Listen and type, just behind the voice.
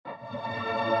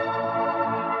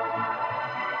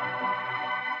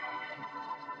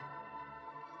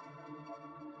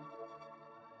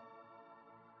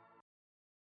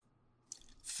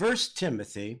First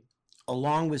Timothy,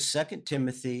 along with Second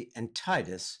Timothy and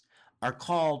Titus, are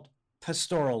called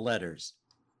pastoral letters.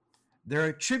 They're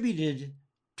attributed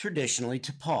traditionally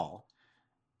to Paul,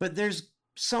 but there's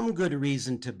some good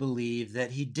reason to believe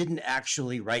that he didn't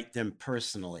actually write them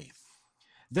personally.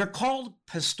 They're called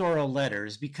pastoral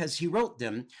letters because he wrote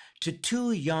them to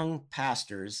two young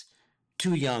pastors,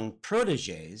 two young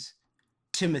proteges,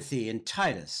 Timothy and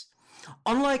Titus.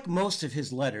 Unlike most of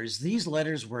his letters, these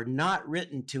letters were not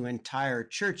written to entire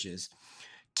churches.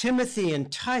 Timothy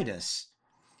and Titus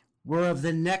were of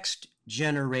the next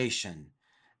generation.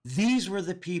 These were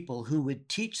the people who would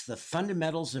teach the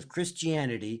fundamentals of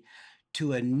Christianity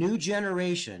to a new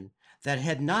generation that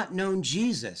had not known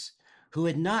Jesus, who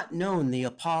had not known the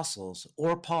apostles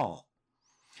or Paul.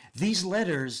 These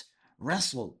letters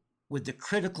wrestle with the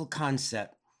critical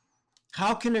concept: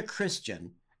 how can a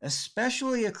Christian,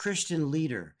 especially a Christian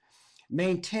leader,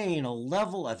 maintain a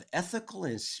level of ethical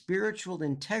and spiritual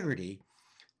integrity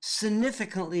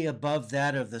significantly above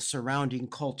that of the surrounding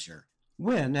culture,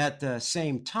 when at the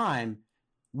same time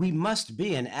we must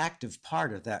be an active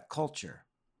part of that culture?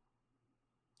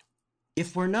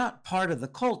 If we're not part of the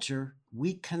culture,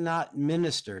 we cannot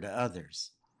minister to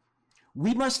others.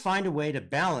 We must find a way to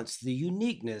balance the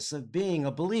uniqueness of being a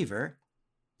believer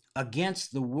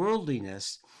against the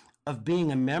worldliness of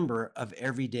being a member of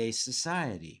everyday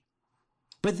society.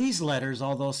 But these letters,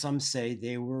 although some say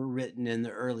they were written in the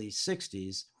early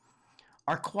 60s,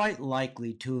 are quite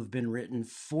likely to have been written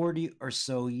 40 or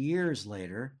so years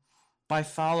later by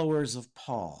followers of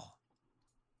Paul.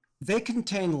 They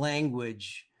contain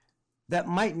language that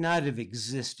might not have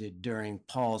existed during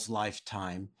Paul's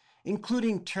lifetime,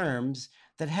 including terms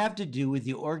that have to do with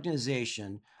the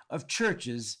organization of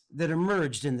churches that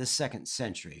emerged in the 2nd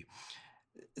century.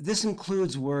 This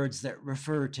includes words that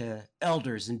refer to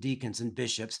elders and deacons and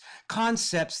bishops,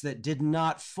 concepts that did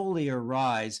not fully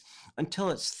arise until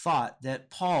it's thought that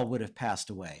Paul would have passed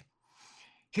away.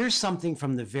 Here's something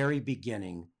from the very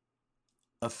beginning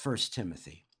of 1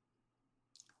 Timothy.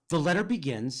 The letter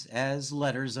begins, as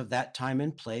letters of that time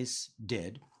and place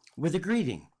did, with a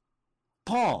greeting.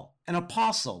 Paul, an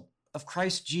apostle of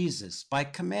Christ Jesus, by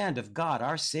command of God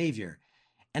our Savior,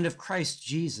 and of Christ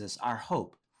Jesus our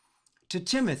hope. To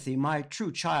Timothy, my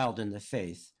true child in the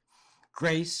faith,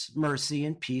 grace, mercy,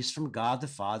 and peace from God the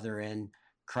Father and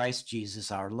Christ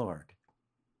Jesus our Lord.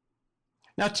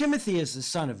 Now, Timothy is the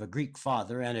son of a Greek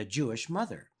father and a Jewish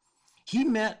mother. He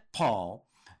met Paul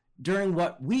during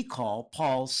what we call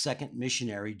Paul's second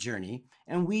missionary journey,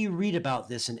 and we read about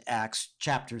this in Acts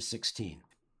chapter 16.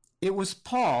 It was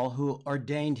Paul who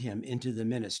ordained him into the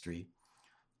ministry.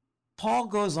 Paul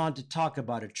goes on to talk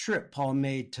about a trip Paul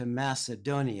made to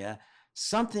Macedonia,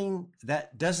 something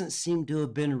that doesn't seem to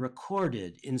have been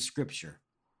recorded in Scripture.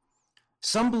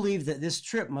 Some believe that this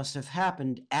trip must have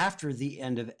happened after the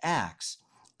end of Acts,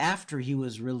 after he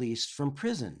was released from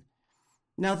prison.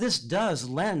 Now, this does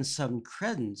lend some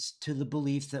credence to the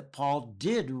belief that Paul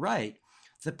did write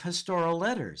the pastoral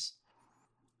letters,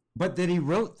 but that he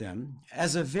wrote them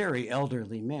as a very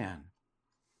elderly man.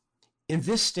 In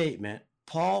this statement,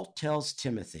 Paul tells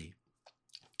Timothy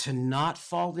to not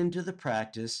fall into the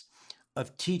practice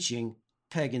of teaching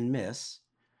pagan myths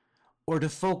or to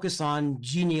focus on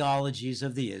genealogies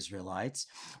of the Israelites,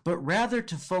 but rather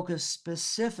to focus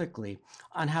specifically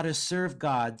on how to serve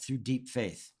God through deep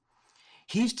faith.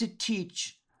 He's to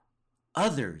teach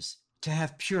others to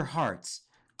have pure hearts,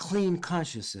 clean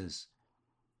consciences,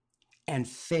 and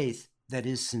faith that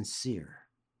is sincere.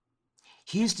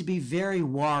 He is to be very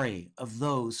wary of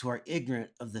those who are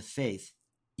ignorant of the faith,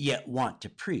 yet want to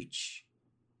preach.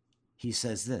 He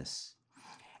says this,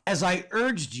 "As I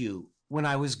urged you when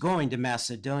I was going to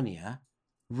Macedonia,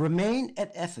 remain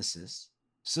at Ephesus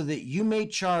so that you may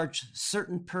charge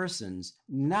certain persons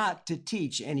not to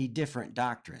teach any different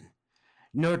doctrine,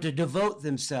 nor to devote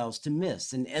themselves to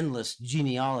myths and endless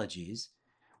genealogies,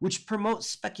 which promote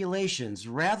speculations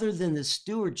rather than the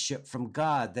stewardship from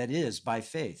God that is by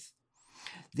faith.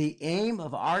 The aim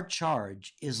of our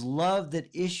charge is love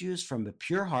that issues from a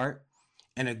pure heart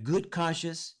and a good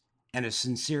conscience and a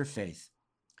sincere faith.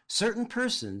 Certain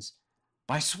persons,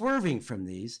 by swerving from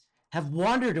these, have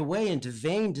wandered away into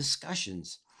vain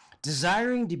discussions,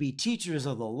 desiring to be teachers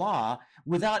of the law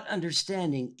without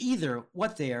understanding either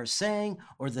what they are saying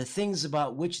or the things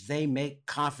about which they make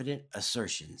confident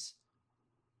assertions."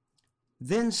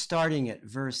 Then, starting at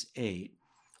verse 8,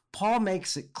 Paul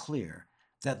makes it clear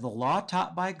that the law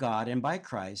taught by God and by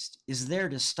Christ is there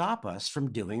to stop us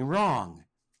from doing wrong.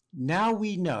 Now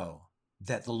we know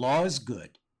that the law is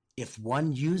good if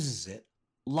one uses it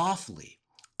lawfully,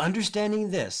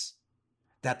 understanding this,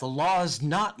 that the law is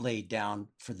not laid down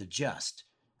for the just,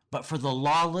 but for the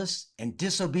lawless and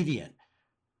disobedient,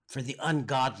 for the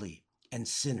ungodly and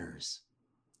sinners.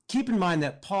 Keep in mind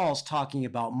that Paul's talking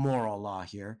about moral law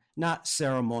here, not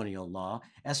ceremonial law,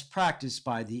 as practiced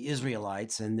by the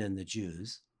Israelites and then the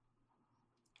Jews.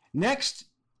 Next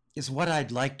is what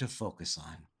I'd like to focus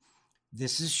on.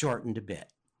 This is shortened a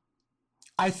bit.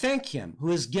 I thank him who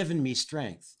has given me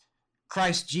strength,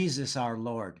 Christ Jesus our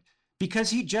Lord, because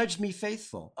he judged me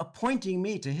faithful, appointing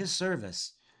me to his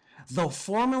service. Though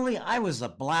formerly I was a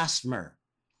blasphemer,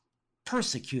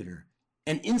 persecutor,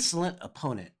 an insolent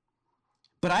opponent,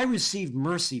 but I received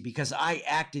mercy because I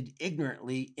acted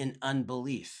ignorantly in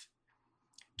unbelief.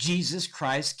 Jesus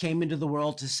Christ came into the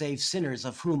world to save sinners,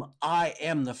 of whom I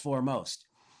am the foremost.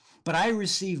 But I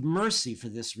received mercy for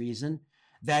this reason,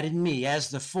 that in me, as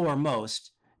the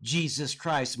foremost, Jesus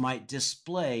Christ might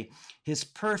display his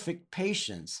perfect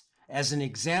patience as an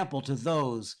example to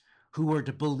those who were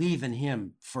to believe in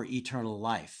him for eternal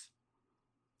life.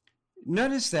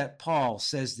 Notice that Paul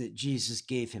says that Jesus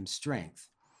gave him strength,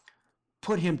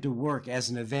 put him to work as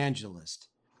an evangelist.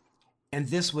 And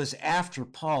this was after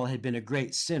Paul had been a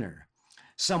great sinner,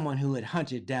 someone who had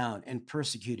hunted down and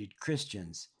persecuted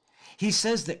Christians. He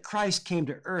says that Christ came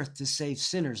to earth to save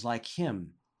sinners like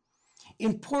him.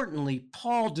 Importantly,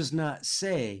 Paul does not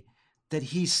say that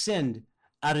he sinned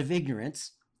out of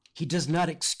ignorance. He does not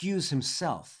excuse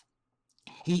himself.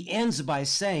 He ends by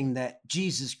saying that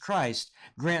Jesus Christ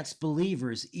grants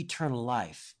believers eternal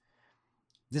life.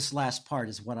 This last part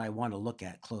is what I want to look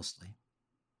at closely.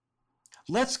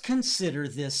 Let's consider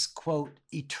this, quote,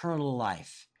 eternal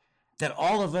life that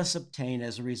all of us obtain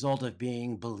as a result of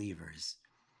being believers.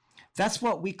 That's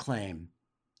what we claim,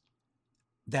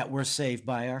 that we're saved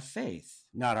by our faith,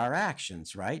 not our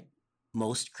actions, right?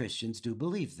 Most Christians do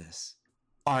believe this.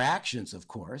 Our actions, of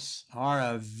course, are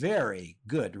a very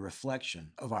good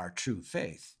reflection of our true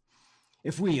faith.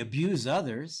 If we abuse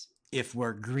others, if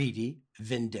we're greedy,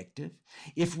 vindictive,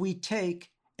 if we take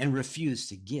and refuse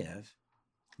to give,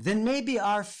 then maybe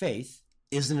our faith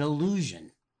is an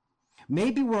illusion.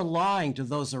 Maybe we're lying to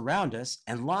those around us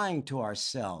and lying to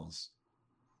ourselves.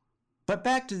 But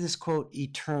back to this, quote,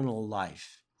 eternal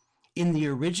life. In the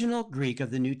original Greek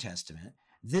of the New Testament,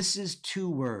 this is two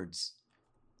words,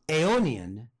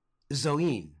 aionian,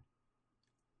 zoin,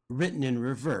 written in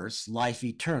reverse, life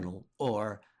eternal,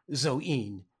 or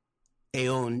zoin,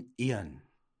 aionian.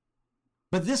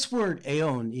 But this word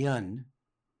aionian,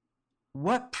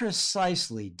 what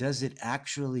precisely does it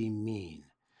actually mean?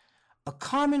 A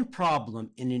common problem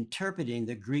in interpreting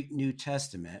the Greek New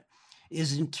Testament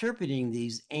is interpreting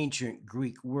these ancient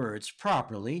Greek words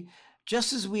properly,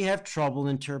 just as we have trouble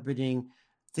interpreting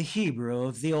the Hebrew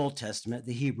of the Old Testament,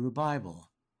 the Hebrew Bible.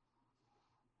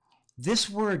 This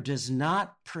word does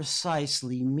not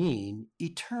precisely mean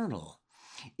eternal.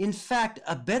 In fact,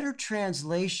 a better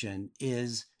translation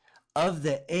is of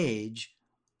the age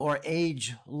or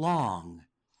age long.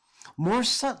 More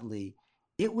subtly,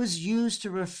 it was used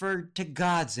to refer to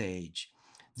God's age,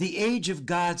 the age of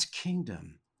God's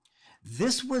kingdom.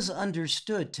 This was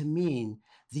understood to mean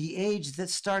the age that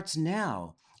starts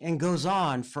now and goes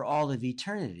on for all of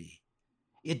eternity.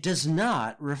 It does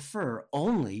not refer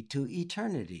only to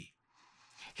eternity.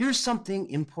 Here's something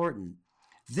important.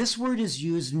 This word is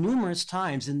used numerous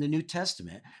times in the New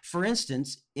Testament. For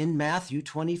instance, in Matthew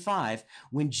 25,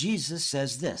 when Jesus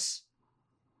says this,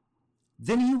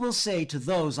 "Then he will say to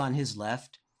those on his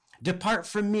left, 'Depart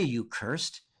from me, you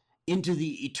cursed, into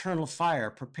the eternal fire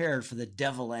prepared for the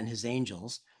devil and his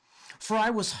angels. For I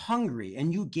was hungry,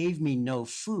 and you gave me no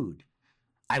food.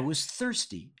 I was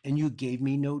thirsty, and you gave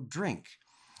me no drink.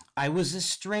 I was a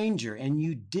stranger, and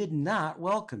you did not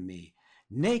welcome me.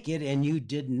 Naked, and you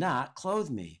did not clothe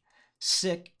me.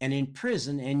 Sick and in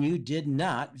prison, and you did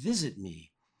not visit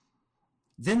me.'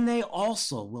 Then they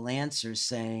also will answer,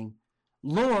 saying,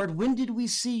 'Lord, when did we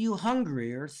see you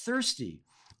hungry or thirsty,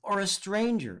 or a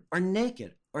stranger, or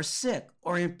naked, or sick,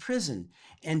 or in prison,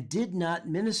 and did not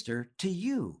minister to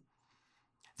you?'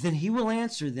 Then he will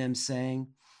answer them,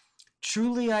 saying,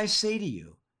 'Truly I say to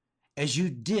you, as you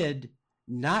did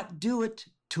not do it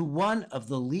to one of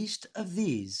the least of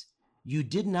these, you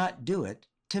did not do it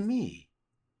to me.'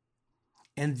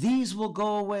 And these will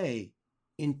go away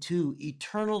into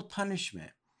eternal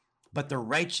punishment, but the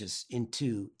righteous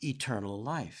into eternal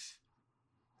life."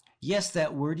 Yes,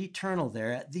 that word eternal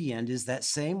there at the end is that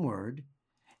same word,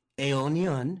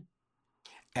 aionion.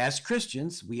 As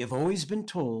Christians, we have always been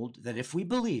told that if we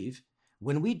believe,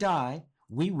 when we die,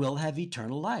 we will have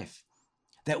eternal life,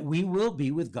 that we will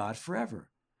be with God forever,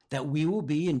 that we will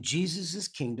be in Jesus'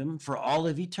 kingdom for all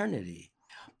of eternity.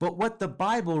 But what the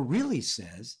Bible really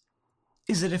says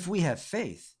is that if we have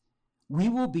faith, we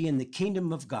will be in the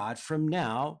kingdom of God from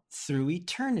now through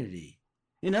eternity.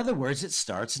 In other words, it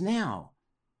starts now.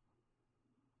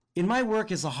 In my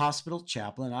work as a hospital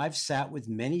chaplain, I've sat with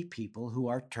many people who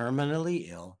are terminally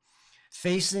ill,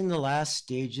 facing the last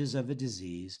stages of a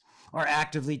disease, or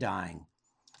actively dying.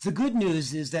 The good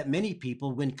news is that many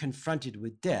people, when confronted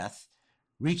with death,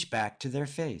 reach back to their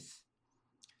faith.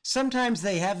 Sometimes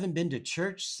they haven't been to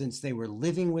church since they were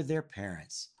living with their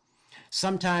parents.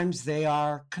 Sometimes they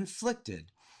are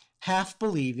conflicted, half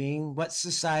believing what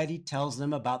society tells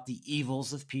them about the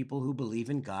evils of people who believe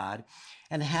in God,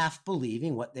 and half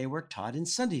believing what they were taught in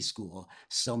Sunday school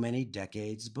so many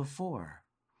decades before.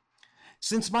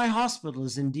 Since my hospital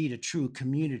is indeed a true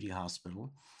community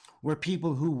hospital, where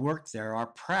people who work there are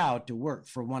proud to work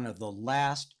for one of the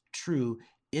last true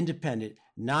independent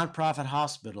nonprofit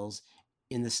hospitals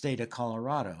in the state of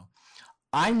Colorado,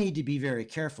 I need to be very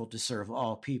careful to serve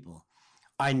all people.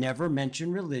 I never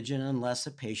mention religion unless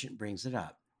a patient brings it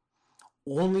up.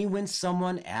 Only when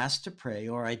someone asks to pray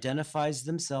or identifies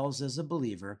themselves as a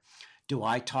believer do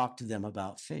I talk to them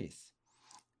about faith.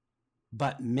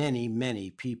 But many, many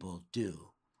people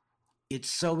do. It's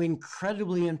so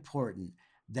incredibly important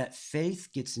that faith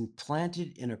gets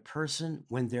implanted in a person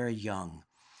when they're young.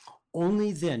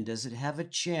 Only then does it have a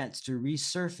chance to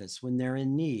resurface when they're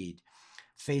in need,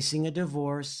 facing a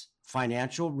divorce,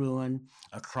 financial ruin,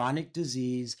 a chronic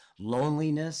disease,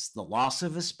 loneliness, the loss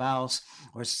of a spouse,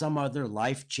 or some other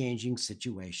life-changing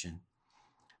situation.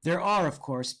 There are, of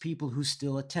course, people who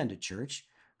still attend a church,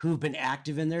 who've been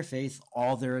active in their faith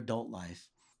all their adult life.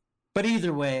 But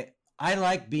either way, I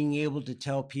like being able to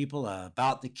tell people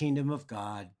about the kingdom of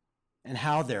God and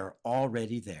how they're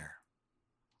already there.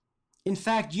 In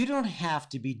fact, you don't have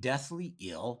to be deathly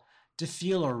ill to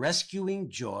feel a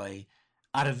rescuing joy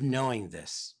out of knowing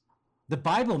this. The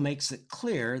Bible makes it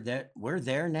clear that we're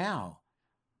there now.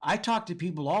 I talk to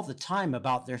people all the time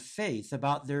about their faith,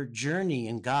 about their journey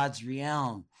in God's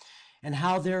realm, and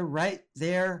how they're right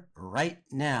there, right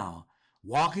now,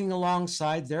 walking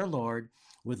alongside their Lord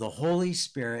with the Holy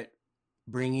Spirit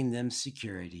bringing them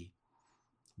security.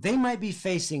 They might be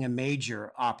facing a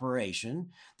major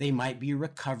operation. They might be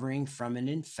recovering from an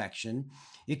infection.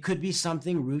 It could be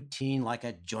something routine like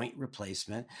a joint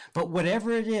replacement. But whatever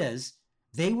it is,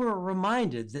 they were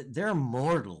reminded that they're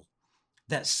mortal,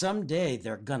 that someday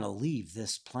they're going to leave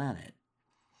this planet.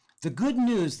 The good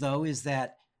news, though, is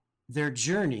that their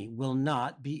journey will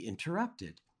not be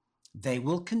interrupted. They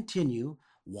will continue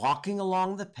walking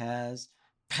along the paths,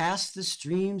 past the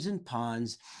streams and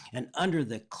ponds, and under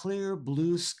the clear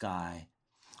blue sky,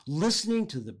 listening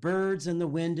to the birds and the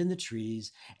wind in the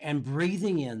trees, and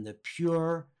breathing in the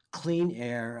pure, clean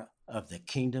air of the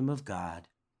kingdom of God.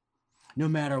 No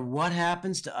matter what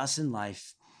happens to us in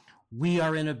life, we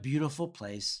are in a beautiful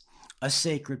place, a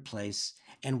sacred place,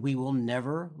 and we will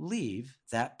never leave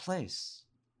that place.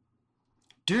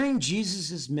 During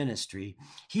Jesus' ministry,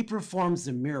 he performs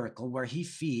the miracle where he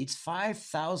feeds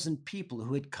 5,000 people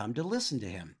who had come to listen to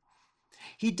him.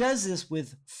 He does this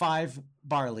with 5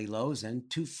 barley loaves and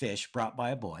 2 fish brought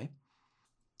by a boy.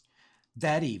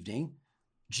 That evening,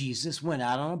 Jesus went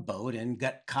out on a boat and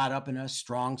got caught up in a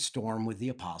strong storm with the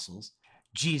apostles.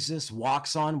 Jesus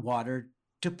walks on water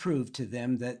to prove to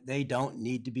them that they don't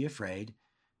need to be afraid.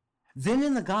 Then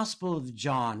in the Gospel of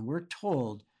John, we're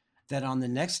told that on the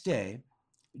next day,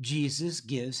 Jesus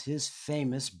gives his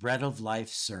famous Bread of Life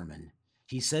sermon.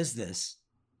 He says this,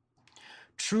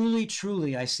 "Truly,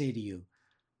 truly, I say to you,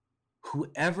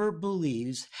 whoever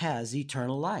believes has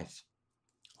eternal life.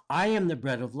 I am the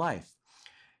bread of life.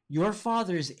 Your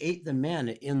fathers ate the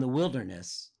manna in the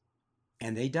wilderness,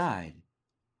 and they died.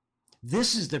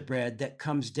 This is the bread that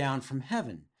comes down from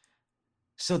heaven,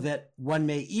 so that one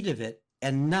may eat of it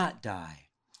and not die.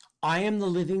 I am the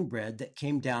living bread that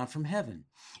came down from heaven.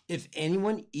 If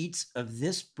anyone eats of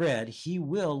this bread, he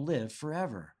will live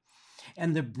forever.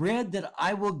 And the bread that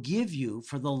I will give you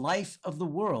for the life of the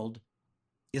world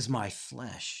is my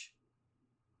flesh."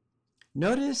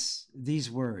 Notice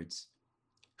these words.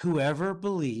 Whoever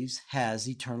believes has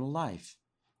eternal life.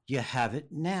 You have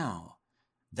it now.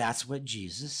 That's what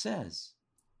Jesus says.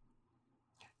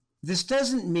 This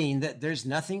doesn't mean that there's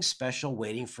nothing special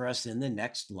waiting for us in the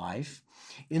next life.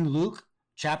 In Luke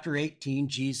chapter 18,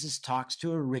 Jesus talks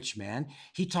to a rich man.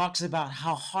 He talks about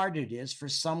how hard it is for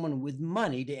someone with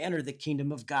money to enter the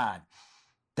kingdom of God,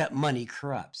 that money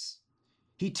corrupts.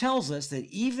 He tells us that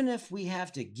even if we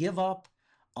have to give up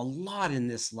a lot in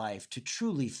this life to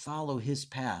truly follow his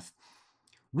path,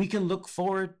 we can look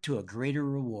forward to a greater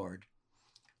reward.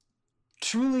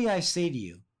 Truly, I say to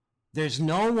you, There's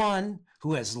no one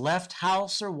who has left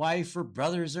house or wife or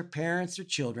brothers or parents or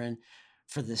children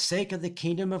for the sake of the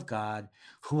kingdom of God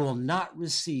who will not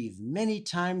receive many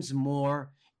times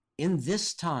more in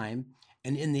this time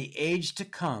and in the age to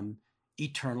come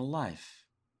eternal life.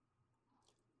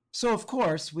 So, of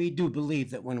course, we do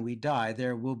believe that when we die,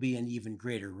 there will be an even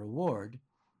greater reward,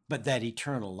 but that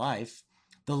eternal life,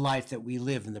 the life that we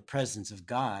live in the presence of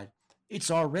God,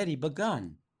 it's already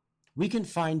begun. We can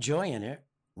find joy in it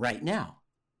right now.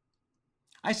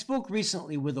 I spoke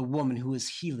recently with a woman who was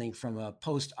healing from a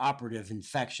post-operative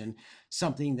infection,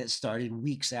 something that started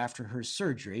weeks after her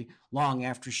surgery, long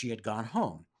after she had gone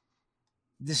home.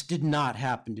 This did not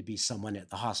happen to be someone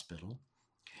at the hospital.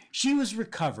 She was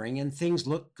recovering and things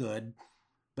looked good,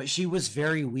 but she was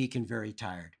very weak and very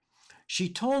tired. She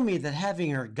told me that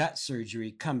having her gut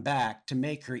surgery come back to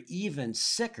make her even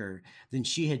sicker than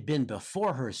she had been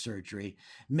before her surgery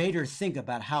made her think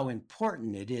about how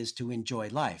important it is to enjoy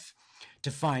life,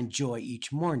 to find joy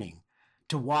each morning,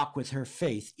 to walk with her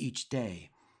faith each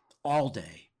day, all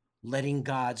day, letting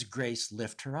God's grace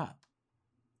lift her up.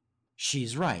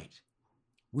 She's right.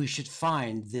 We should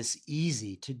find this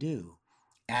easy to do.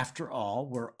 After all,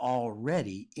 we're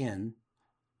already in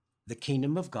the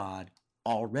kingdom of God,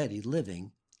 already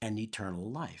living an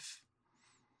eternal life.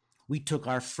 We took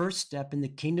our first step in the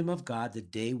kingdom of God the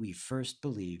day we first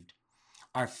believed.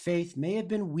 Our faith may have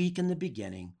been weak in the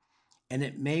beginning, and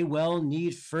it may well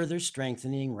need further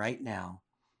strengthening right now,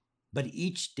 but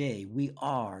each day we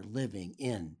are living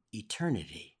in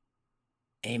eternity.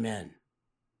 Amen.